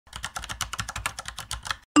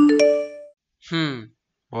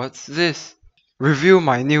What's this? Review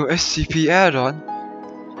my new SCP add-on.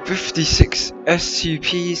 56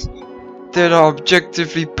 SCPs that are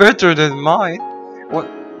objectively better than mine. What?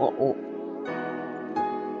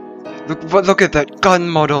 Look at that gun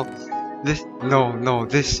model. This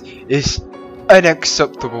this is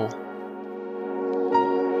unacceptable.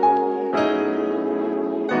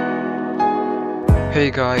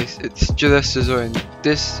 Hey guys, it's Julius Scizzor and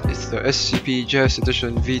this is the SCP JS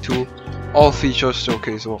Edition V2 all features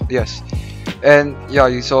showcase. Well, yes, and yeah,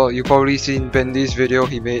 you probably seen Bendy's video.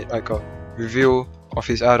 He made like a review of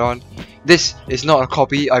his add-on. This is not a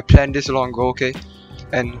copy. I planned this long ago, okay,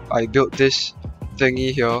 and I built this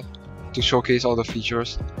thingy here to showcase all the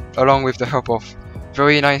features along with the help of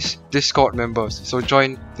very nice Discord members. So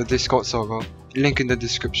join the Discord server, link in the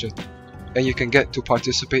description, and you can get to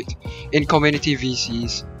participate in community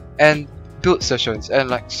VCs and build sessions and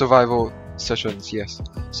like survival sessions. Yes,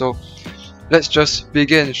 so let's just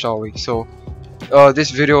begin, shall we? So this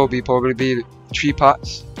video will be probably 3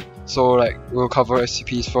 parts, so like we'll cover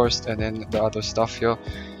SCPs first and then the other stuff here.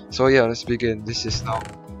 So yeah, let's begin. This is now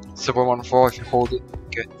 714. If you hold it, you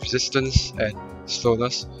get resistance and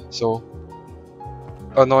slowness, so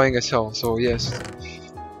annoying as hell. So yes,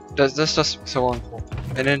 that's just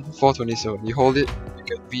 714. And then 427, you hold it, you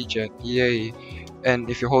get regen, yay. And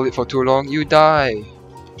if you hold it for too long, you die.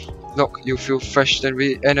 Look, you feel fresh and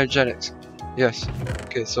energetic. Yes.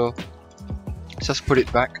 Okay, so let's just put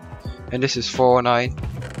it back. And this is 409.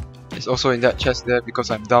 It's also in that chest there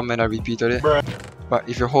because I'm dumb and I repeated it. But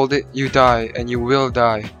if you hold it, you die, and you will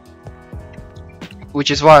die.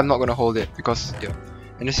 Which is why I'm not gonna hold it, because yeah.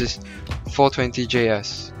 And this is 420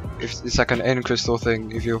 JS. It's like an end crystal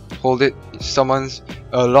thing. If you hold it, it summons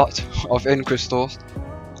a lot of end crystals,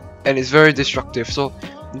 and it's very destructive. So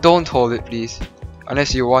don't hold it, please,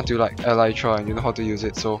 unless you want to like Elytra and you know how to use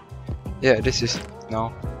it. So yeah, this is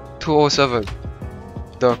now 207.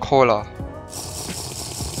 The cola.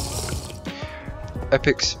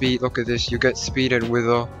 Epic speed. Look at this. You get speed and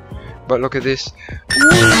wither. But look at this.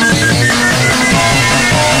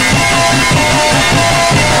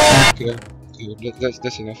 Okay.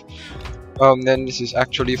 That's enough. Then this is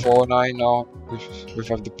actually 409 now. We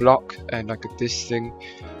have the block and like this thing,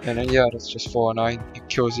 and then yeah, that's just 409. It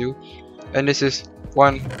kills you. And this is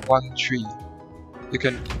 113. You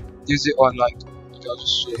can use it on like. I'll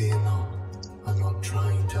just show you. I'm not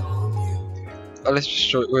trying to harm you. Let's just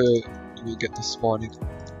show it. Wait, let me get this spawning.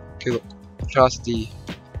 Okay, look. Class D,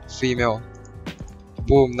 female.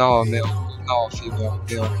 Boom. Now a male. Now a female.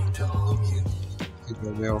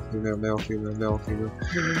 Female.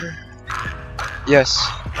 Yes.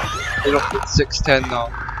 Hey, look, it's 610 now.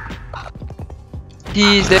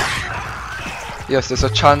 He's there. Yes, there's a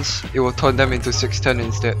chance it will turn them into 610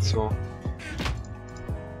 instead, so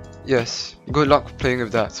yes, good luck playing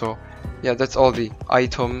with that. So yeah, that's all the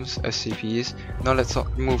items, SCPs. Now let's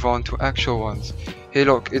move on to actual ones. Hey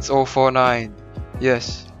look, it's 049.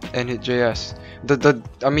 Yes, and hit JS.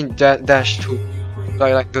 Dash 2.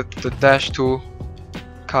 Like the dash 2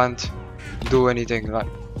 can't do anything. Like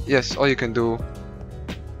yes, all you can do,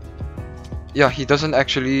 yeah, he doesn't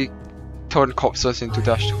actually turn corpses into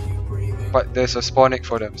dash 2, but there's a spawnic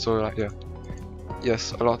for them, so like yeah,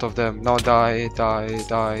 yes, a lot of them. Now die.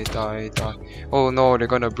 Oh no, they're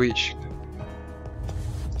gonna breach.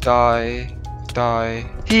 Die.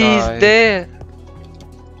 He's dead.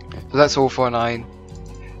 So that's 049.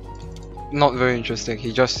 Not very interesting.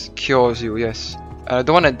 He just cures you. Yes, and I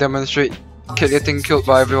don't want to demonstrate getting killed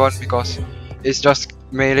by everyone because it's just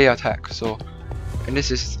melee attack. So, and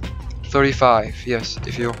this is 35. Yes,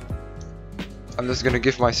 if you, I'm just gonna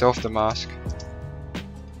give myself the mask.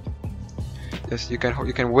 Yes, you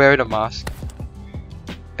can wear the mask,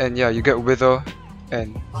 and yeah, you get wither,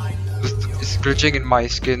 and it's glitching in my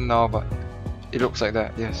skin now, but it looks like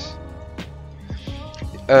that. Yes,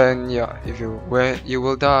 and yeah, if you wear it, you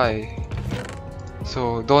will die.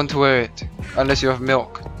 So don't wear it unless you have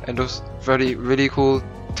milk and those really cool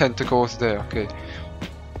tentacles there. Okay,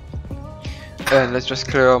 and let's just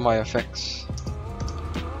clear my effects.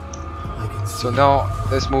 So now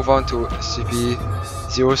let's move on to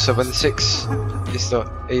SCP-076. It's the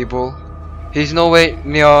Able. He's no way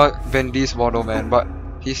near Bendy's model, man, but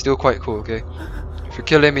he's still quite cool. Okay, if you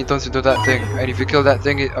kill him, he turns into that thing, and if you kill that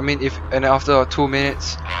thing, and after 2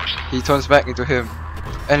 minutes, he turns back into him.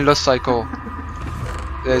 Endless cycle.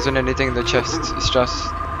 There isn't anything in the chest, it's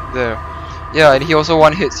just there. Yeah, and he also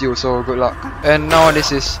one hits you, so good luck. And now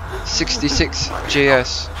this is 66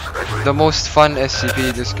 JS, the most fun SCP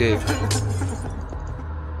in this game.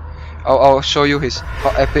 I'll show you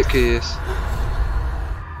how epic he is.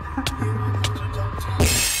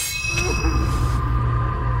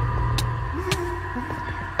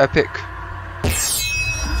 Epic.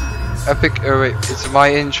 Epic rape. It's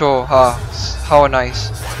my intro. How nice.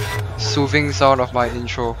 Soothing sound of my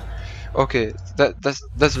intro. Okay, that's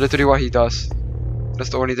literally what he does. That's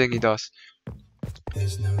the only thing he does.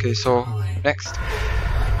 Okay, so next.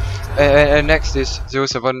 And next is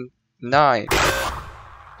 079. I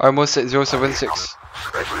almost said 076.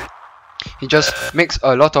 He just makes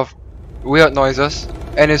a lot of weird noises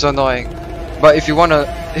and is annoying. But if you want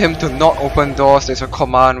him to not open doors, there's a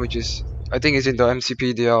command which is, I think it's in the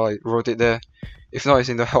MCP DL, I wrote it there. If not, it's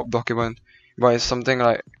in the help document. But it's something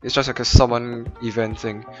like, it's just like a summon event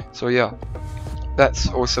thing. So yeah, that's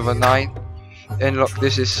 079. And look,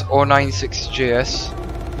 this is 096JS.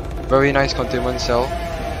 Very nice containment cell.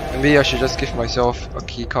 Maybe I should just give myself a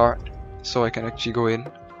key card so I can actually go in.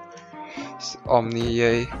 It's Omni,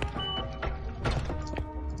 yay.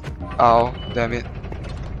 Ow, damn it.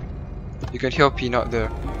 You can hear Peanut there.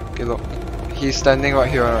 Okay, look. He's standing right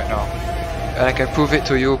here right now. And I can prove it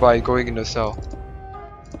to you by going in the cell.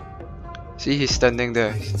 See, he's standing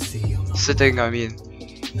there. Sitting, I mean.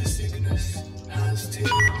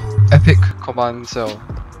 Epic command cell.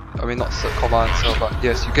 I mean, not command cell, but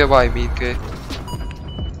yes, you get what I mean, okay?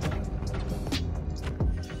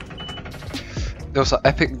 Those are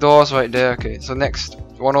epic doors right there. Okay, so next,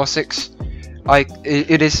 106.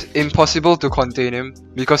 It is impossible to contain him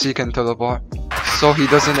because he can teleport. So he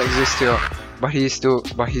doesn't exist here. But he's still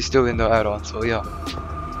in the add-on, so yeah.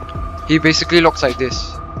 He basically looks like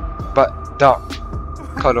this, but dark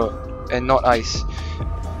color and not ice.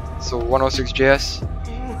 So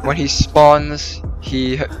 106JS, when he spawns,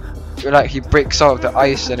 he breaks out of the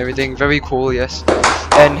ice and everything. Very cool, yes.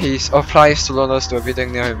 And he applies slowness to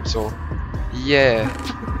everything near him. So yeah,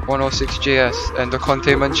 106JS, and the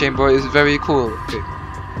containment chamber is very cool. Okay.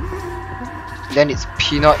 Then it's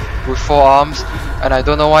Peanut with 4 arms, and I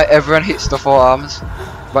don't know why everyone hates the 4 arms,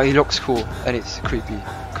 but he looks cool and it's creepy,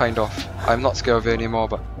 kind of. I'm not scared of it anymore,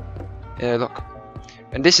 but yeah, look.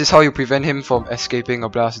 And this is how you prevent him from escaping a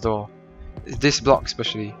blast door. This block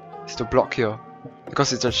especially, it's the block here,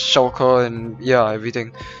 because it's a shulker and yeah,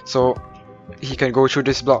 everything. So he can go through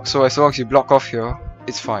this block. So as long as you block off here,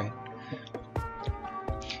 it's fine.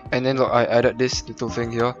 And then look, I added this little thing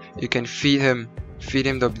here. You can feed him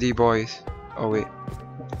the D-boys. Oh wait,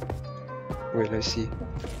 let's see.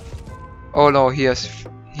 Oh no, he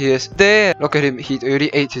is there. Look at him, he already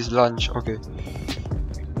ate his lunch. Okay.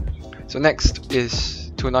 So next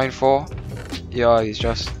is 294. Yeah, it's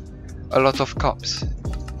just a lot of cups.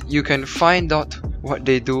 You can find out what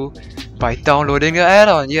they do by downloading the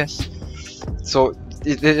add-on. Yes. So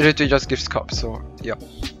it literally just gives cups. So yeah.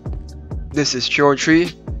 This is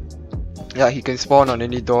 303. Yeah, he can spawn on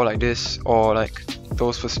any door like this, or like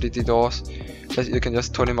those facility doors. You can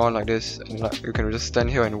just turn him on like this, and like, you can just stand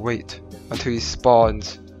here and wait until he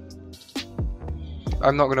spawns.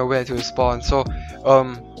 I'm not gonna wait until he spawns. So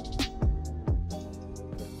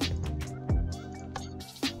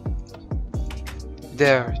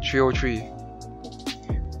there, 303.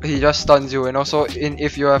 He just stuns you, and also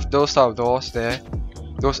if you have those type of doors there,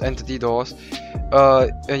 those entity doors,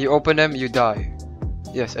 and you open them, you die.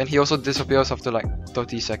 Yes, and he also disappears after like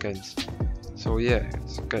 30 seconds. So yeah,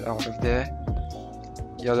 let's get out of there.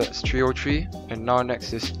 Yeah, that's 303, and now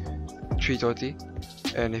next is 330.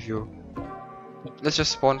 And if you, let's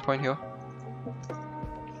just spawn point here,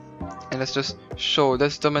 and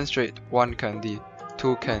let's demonstrate 1 candy,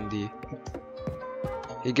 2 candy.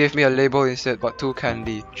 He gave me a label instead, but 2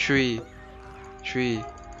 candy, 3.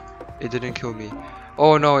 It didn't kill me.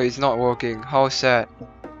 Oh no, it's not working. How sad.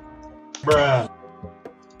 Bruh.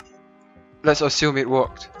 Let's assume it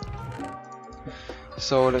worked.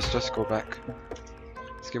 So let's just go back.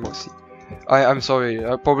 Game mode C. I'm sorry,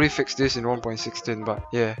 I'll probably fix this in 1.16, but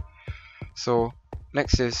yeah. So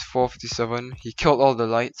next is 457. He killed all the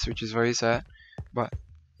lights, which is very sad. But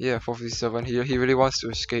yeah, 457. He really wants to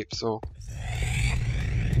escape, so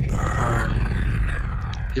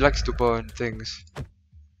he likes to burn things.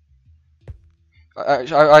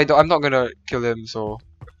 I'm not gonna kill him, so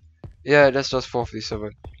yeah, that's just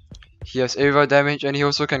 457. He has area damage, and he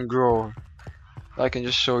also can grow. I can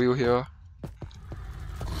just show you here.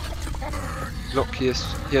 Look, he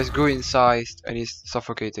has grew in size and he's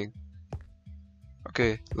suffocating.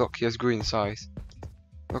 Okay, look, he has grew in size.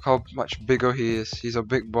 Look how much bigger he is. He's a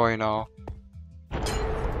big boy now.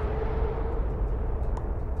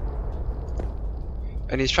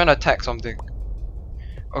 And he's trying to attack something.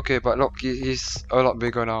 Okay, but look, he's a lot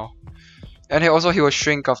bigger now. And he will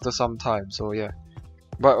shrink after some time, so yeah.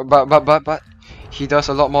 But he does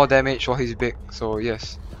a lot more damage while he's big, so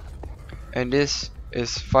yes. And this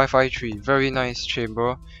is 553. Very nice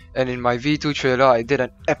chamber. And in my V2 trailer, I did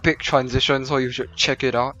an epic transition, so you should check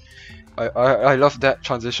it out. I love that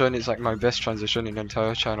transition. It's like my best transition in the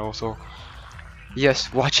entire channel. So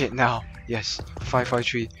yes, watch it now. Yes,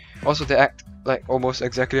 553. Also, they act like almost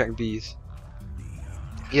exactly like bees.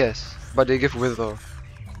 Yes, but they give wither,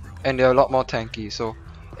 and they're a lot more tanky. So,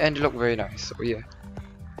 and they look very nice. So yeah,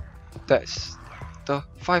 that's the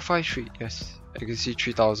 553. Yes, you can see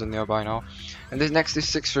 3000 nearby now. And this next is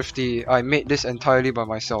 650. I made this entirely by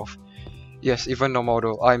myself. Yes, even the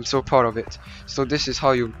model. I'm so proud of it. So this is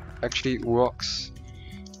how you actually works.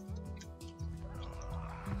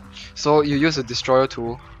 So you use the destroyer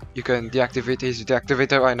tool. You can deactivate. He's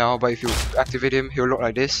deactivated right now, but if you activate him, he'll look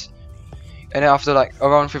like this. And then after like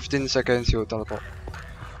around 15 seconds, he'll teleport.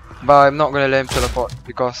 But I'm not gonna let him teleport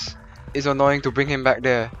because it's annoying to bring him back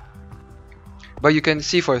there. But you can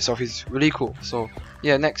see for yourself, he's really cool. So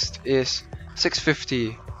yeah, next is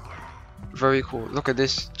 650. Very cool. Look at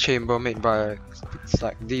this chamber made by, it's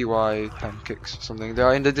like DY Pancakes or something. They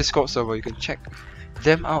are in the Discord server. You can check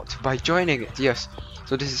them out by joining it. Yes.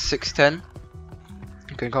 So this is 610.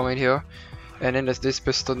 You can come in here, and then there's this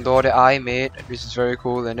piston door that I made, which is very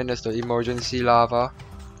cool. And then there's the emergency lava.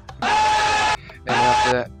 And then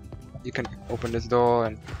after that, you can open this door,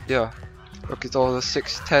 and yeah, look, it's all the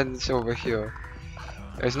 610s over here.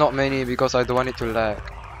 There's not many because I don't want it to lag,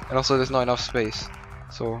 and also there's not enough space.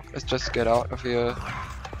 So let's just get out of here.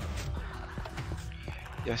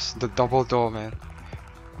 Yes, the double door, man.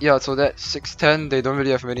 Yeah, so that 610, they don't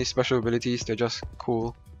really have many special abilities, they're just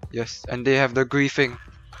cool. Yes, and they have the griefing.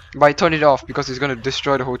 But I turn it off because it's gonna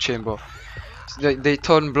destroy the whole chamber. So they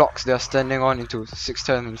turn blocks they are standing on into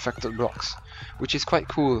 610 infected blocks, which is quite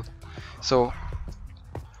cool. So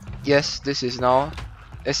yes, this is now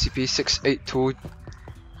SCP 682.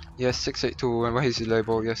 Yes, 682, and where is his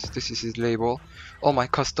label? Yes, this is his label. All my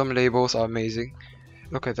custom labels are amazing.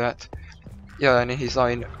 Look at that. Yeah, and then he's now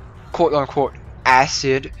in quote-unquote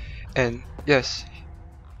acid, and yes,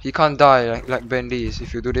 he can't die like Bendy's.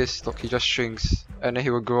 If you do this, look, he just shrinks, and then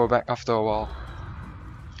he will grow back after a while.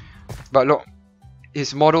 But look,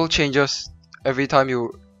 his model changes every time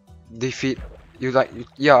you defeat,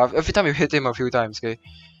 yeah, every time you hit him a few times, okay?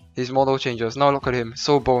 His model changes. Now look at him,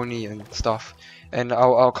 so bony and stuff. And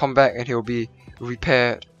I'll come back and he'll be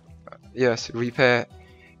repaired. Yes, repaired.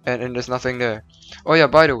 And there's nothing there. Oh yeah,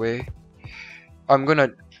 by the way, I'm gonna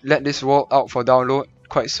let this world out for download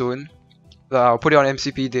quite soon. I'll put it on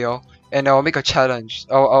MCP deal, and I'll make a challenge.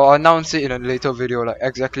 I'll announce it in a later video, like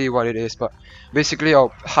exactly what it is. But basically,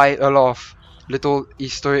 I'll hide a lot of little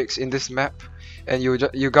Easter eggs in this map, and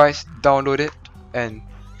you guys download it and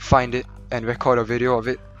find it and record a video of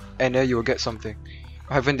it, and then you will get something.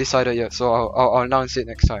 I haven't decided yet, so I'll announce it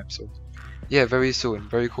next time. So yeah, very soon.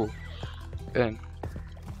 Very cool. And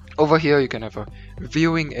over here you can have a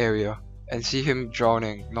viewing area and see him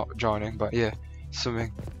drowning, not drowning, but yeah,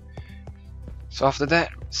 swimming. So after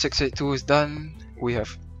that, 682 is done. We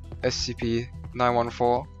have SCP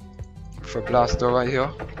 914 with a blast door right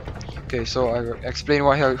here. Okay, so I will explain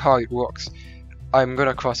how it works. I'm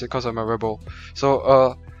gonna cross it because I'm a rebel.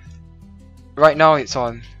 So right now it's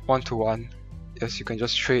on 1-to-1. Yes, you can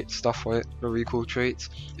just trade stuff for it. Very cool trades.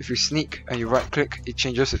 If you sneak and you right click, it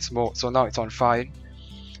changes its mode. So now it's on fine.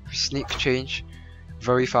 If you sneak, change.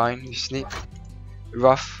 Very fine. You sneak,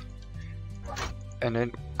 rough, and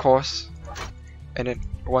then coarse, and then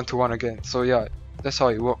 1-to-1 again. So yeah, that's how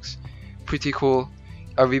it works. Pretty cool.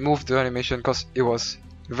 I removed the animation because it was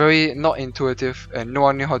very not intuitive and no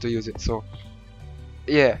one knew how to use it. So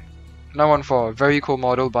yeah, 914, very cool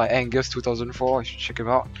model by Angus 2004. I should check him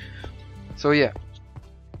out. So yeah,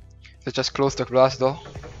 let's just close the glass door.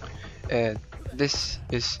 And this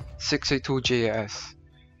is 682JS,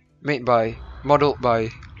 modeled by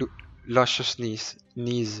Luscious Knees.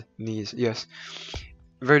 Yes,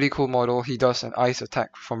 very cool model. He does an ice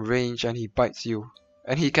attack from range and he bites you,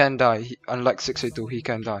 and he can die. Unlike 682, he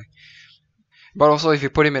can die. But also, if you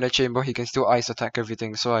put him in a chamber, he can still ice attack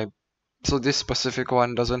everything. So this specific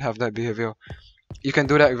one doesn't have that behavior. You can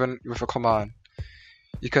do that even with a command.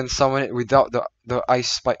 You can summon it without the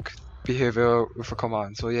ice spike behavior with a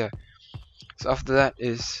command. So yeah. So after that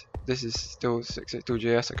this is still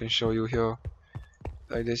 682JS. I can show you here.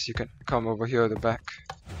 Like this, you can come over here at the back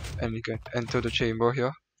and you can enter the chamber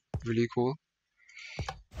here. Really cool.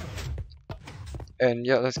 And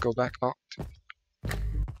yeah, let's go back out.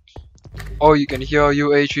 Oh, you can hear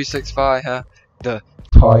UA365, huh? The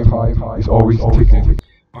time is always ticking.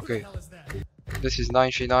 Okay. This is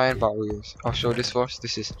 939, but I'll show this first.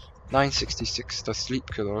 This is 966, the sleep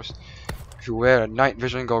killers. if you wear a night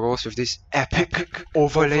vision goggles with this epic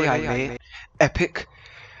overlay I made, epic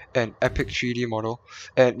 3D model,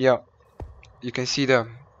 and yeah, you can see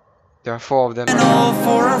them. There are 4 of them. All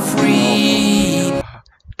for free.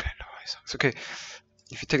 It's okay.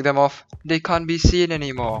 If you take them off, they can't be seen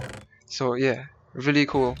anymore. So yeah, really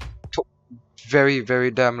cool. Took very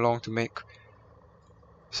damn long to make.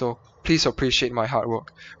 So please appreciate my hard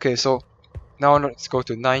work. Okay, so now let's go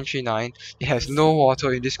to 939. It has no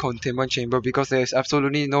water in this containment chamber because there is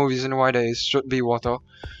absolutely no reason why there should be water.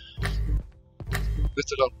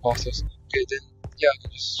 With a lot of bosses. Okay, then yeah, I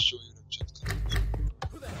can just show you the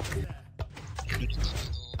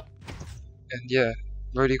and yeah,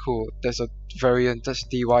 really cool. There's a variant, that's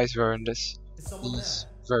DY's variant, that's E's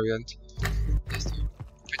variant. You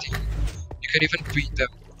can even breed them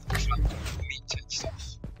with like meat and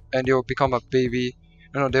stuff, and they'll become a baby.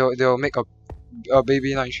 No, they'll make a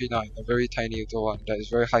baby 939, a very tiny little one that is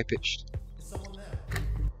very high pitched.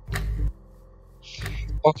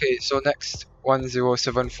 Okay, so next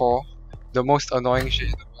 1074, the most annoying shit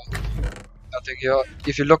in the world. Nothing here.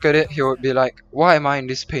 If you look at it, he would be like, "Why am I in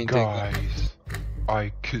this painting?" Guys,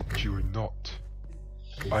 I kid you not.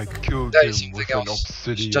 I killed That is him with something an else.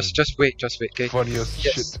 obsidian. Just wait, okay? Funniest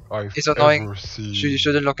Yes, shit I've it's annoying. ever seen. You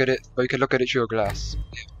shouldn't look at it, but you can look at it through a glass.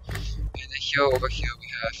 Yeah. And then here, over here, we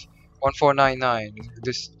have 1499.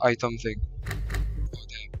 This item thing. Oh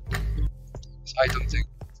damn. This item thing.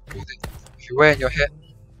 Hold it. If you wear it in your head,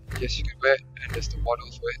 yes, you can wear it, and there's the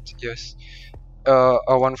model for it. Yes. A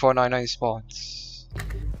 1499 spawns.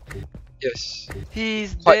 Yes.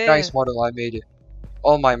 He's Quite there. nice model. I made it.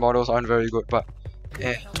 All my models aren't very good, but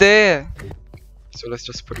There. so let's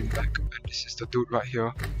just put it back. And this is the dude right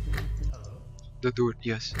here. The dude,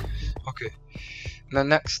 yes. Okay. And then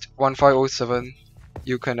next 1507,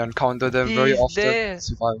 you can encounter them very He's often there. in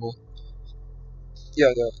survival.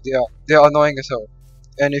 Yeah, they're annoying as hell.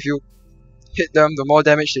 And if you hit them, the more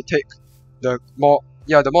damage they take, the more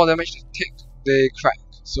damage they take, they crack.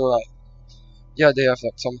 So like, yeah, they have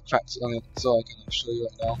like some cracks on it. So I can show you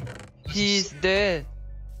right now. He's there.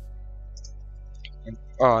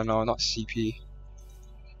 Oh no, not CP.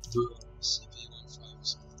 Do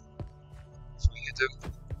CP15. If I hit them,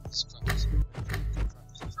 it's cracked.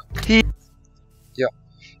 Yeah,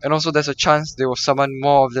 and also there's a chance they will summon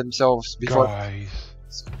more of themselves before. Guys,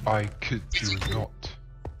 I kid you not.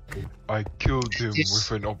 I killed him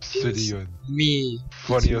It's- with an obsidian. Me.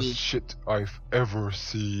 Funniest me. shit I've ever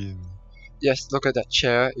seen. Yes, look at that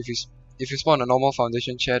chair. If you spawn a normal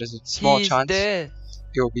foundation chair, there's a small He's chance there.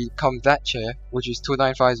 it will become that chair, which is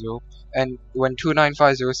 2950. And when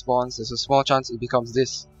 2950 spawns, there's a small chance it becomes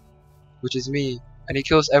this, which is me, and it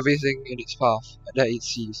kills everything in its path that it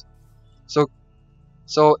sees.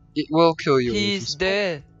 So it will kill you. if you He's spawn.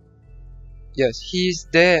 there. Yes, he's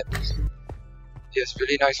there. Yes,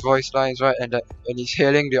 really nice voice lines, right? And he's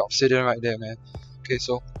hailing the obsidian right there, man. Okay,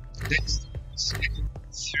 so next is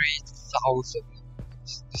 3000.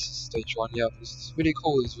 This is stage 1. Yeah, this is really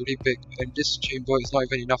cool. It's really big, and this chamber is not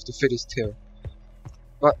even enough to fit his tail.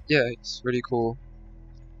 But yeah, it's really cool.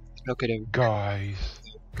 Look at him. Guys,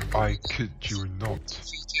 I kid you not.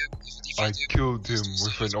 I killed him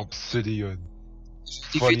with an obsidian.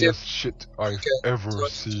 Funniest shit I've ever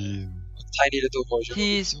seen. A tiny little version.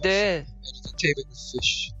 He's there. And you can tame it with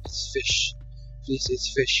fish. It's fish. Please,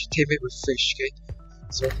 it's fish. Tame it with fish, okay?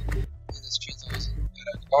 So, it's 3000. And I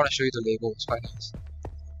want to show you the label. It's quite nice.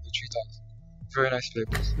 The 3000. Very nice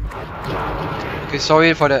labels. Okay,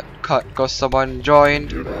 sorry for that cut, cause someone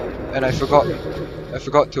joined, and I forgot to I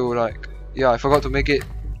forgot to make it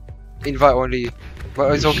invite only,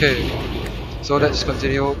 but it's okay. So let's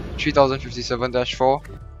continue. 3057-4.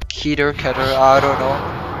 Keter, I don't know.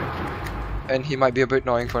 And he might be a bit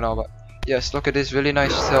annoying for now, but yes, look at this really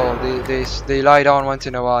nice cell. They lie down once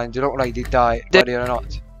in a while and they look like they died, but they are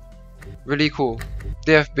not. Really cool.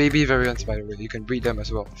 They have baby variants, by the way. You can breed them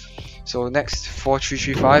as well. So next,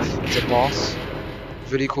 4335. It's a boss.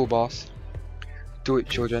 Really cool boss. Do it,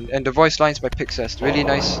 children. And the voice lines by Pixest. Really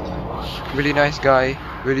nice guy.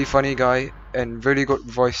 Really funny guy, and really good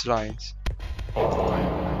voice lines.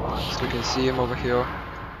 So you can see him over here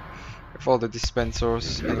with all the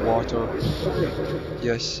dispensers and water.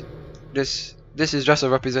 Yes, this is just a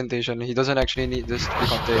representation. He doesn't actually need this to be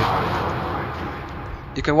contained.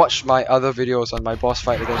 You can watch my other videos on my boss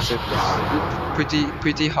fight against it. It's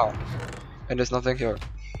pretty hard, and there's nothing here.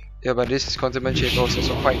 Yeah, but this containment chamber is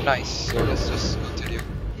also quite nice. So let's just continue.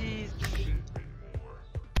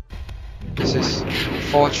 This is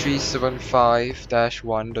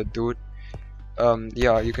 4375-1, the dude.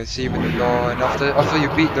 Yeah, you can see him in the lore, and after you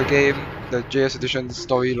beat the game, the JS edition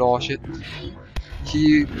story lore shit,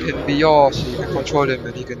 he can be yours, you can control him,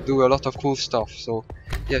 and he can do a lot of cool stuff. So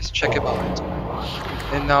yes, check him out.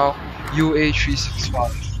 And now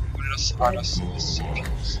UA365. Julius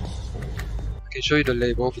SCPs. I can show you the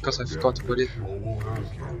label because I forgot to put it.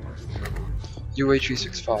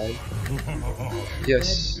 UA365.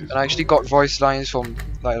 Yes, and I actually got voice lines from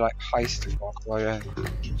like Heist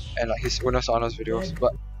and like his Unas Anas videos,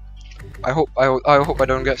 but I hope I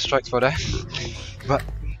don't get strikes for that. But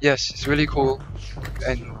yes, it's really cool,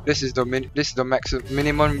 and this is the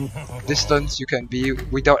minimum distance you can be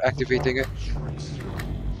without activating it.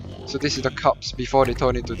 So this is the cups before they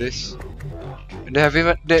turn into this. And they have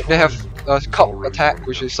a cup attack,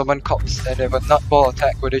 which is summon cups, and they have a nutball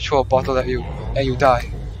attack where they throw a bottle at you and you die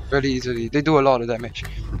really easily. They do a lot of damage.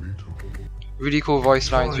 Really cool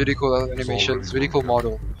voice lines, really cool animations, really cool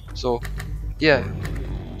model. So yeah,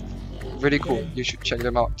 really cool. You should check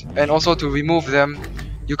them out. And also to remove them,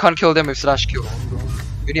 you can't kill them with /kill.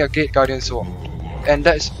 You need a Gate Guardian sword, and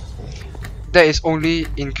that is only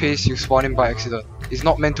in case you spawn him by accident. It's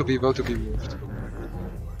not meant to be able to be moved.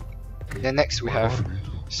 Then next we have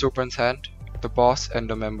Serpent's Hand, the boss and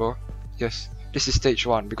the member. Yes, this is stage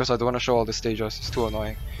 1 because I don't want to show all the stages, it's too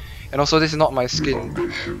annoying. And also this is not my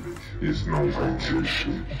skin.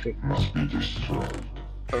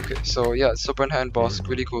 Okay, so yeah, Serpent Hand boss,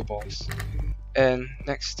 really cool boss. And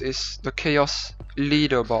next is the Chaos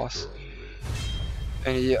Leader boss.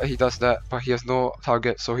 And he does that, but he has no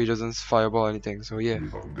target, so he doesn't fireball anything, so yeah.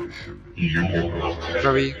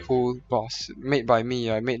 Very cool boss, made by me.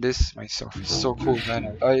 I made this myself. It's so cool,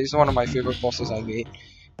 man. It's one of my favorite bosses I made.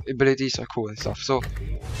 Abilities are cool and stuff, so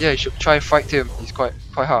yeah, you should try fight him. He's quite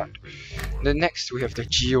hard. Then next we have the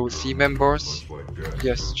GOC members.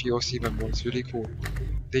 Yes, GOC members, really cool.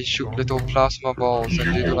 They shoot little plasma balls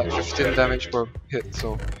and they do like 15 damage per hit,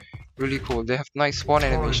 so really cool. They have nice spawn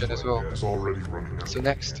animation as well. So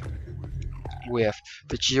next we have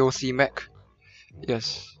the GOC mech.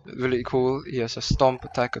 Yes, really cool. He has a stomp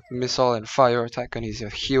attack, a missile and fire attack, and he's a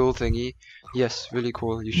heal thingy. Yes, really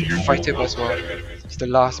cool. You should fight him as well. It's the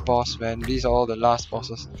last boss, man. These are all the last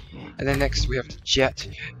bosses. And then next we have the Jet,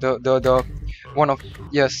 the one of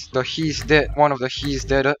the he's dead, one of the he's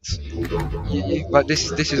deadets. But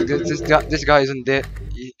this guy isn't dead.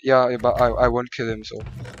 Yeah, but I won't kill him. So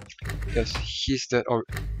yes, he's dead, or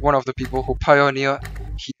one of the people who pioneer.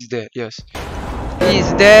 He's dead. Yes.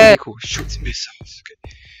 He's dead. Cool. Shoots missiles. Okay.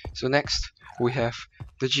 So next we have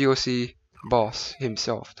the GOC boss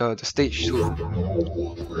himself, the stage 2.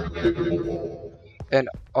 And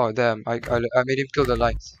oh damn, I made him kill the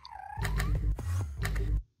lights.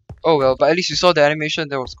 Oh well, but at least you saw the animation.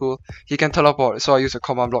 That was cool. He can teleport, so I use a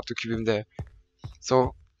command block to keep him there.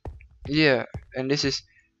 So yeah, and this is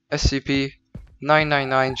SCP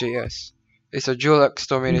 999JS. It's a Dual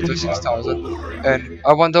Exterminator 6000, and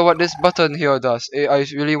I wonder what this button here does. I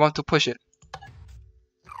really want to push it.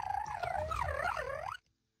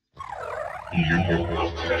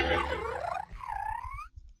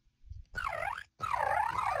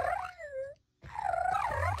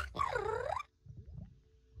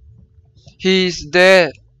 He's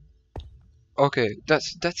dead. Okay,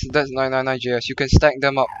 that's 999JS. You can stack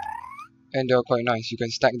them up, and they're quite nice. You can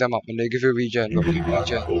stack them up, and they give you regen. Look,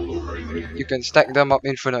 regen. You can stack them up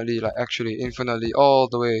infinitely, like actually infinitely, all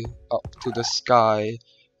the way up to the sky,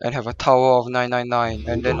 and have a tower of 999,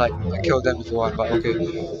 and then like kill them if you want. But okay.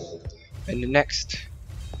 And the next,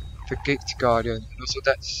 the Gate Guardian. And also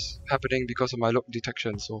that's happening because of my look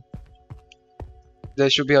detection. So there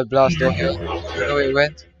should be a blast door here. I don't know where it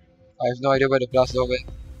went. I have no idea where the blast door went.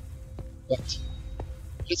 But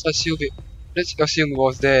let's assume it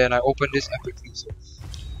was there, and I opened this epically. So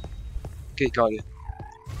Gate Guardian,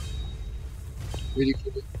 really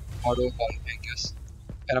cool model by Angus,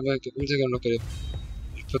 and I'm just gonna look at it.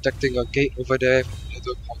 Protecting a gate over there,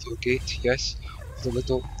 little portal gate, yes, with the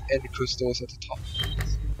little end crystals at the top.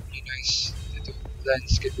 Really nice little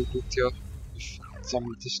landscape we looked here with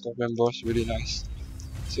some Discord members, really nice.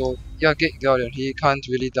 So yeah, Gate Guardian, he can't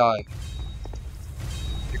really die.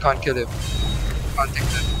 You can't kill him. You can't take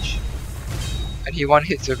damage. And he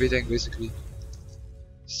one-hits everything basically.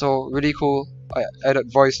 So really cool. I added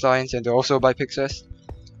voice lines and they're also by Pixels.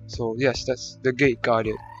 So yes, that's the Gate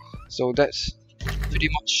Guardian. So that's pretty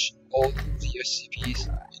much all the SCPs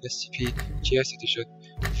in SCP JS Edition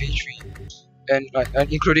V3. And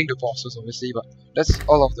including the bosses obviously, but that's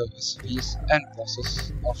all of the SCPs and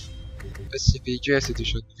bosses of SCP JS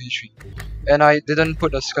Edition V3. And I didn't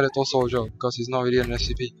put the Skeletal Soldier because he's not really an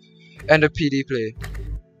SCP. And the PD Play.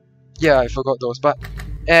 Yeah, I forgot those, but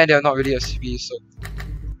and they're not really SCPs, so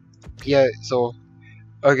yeah, so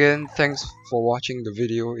Again, thanks for watching the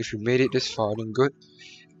video. If you made it this far, then good.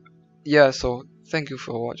 Yeah, so thank you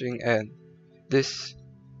for watching, and this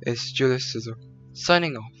is Julius Scizzor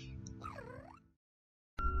signing off.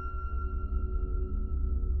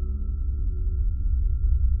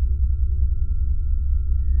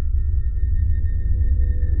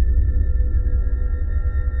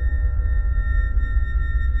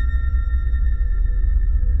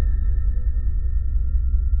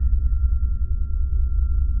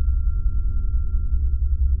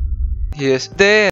 He is dead.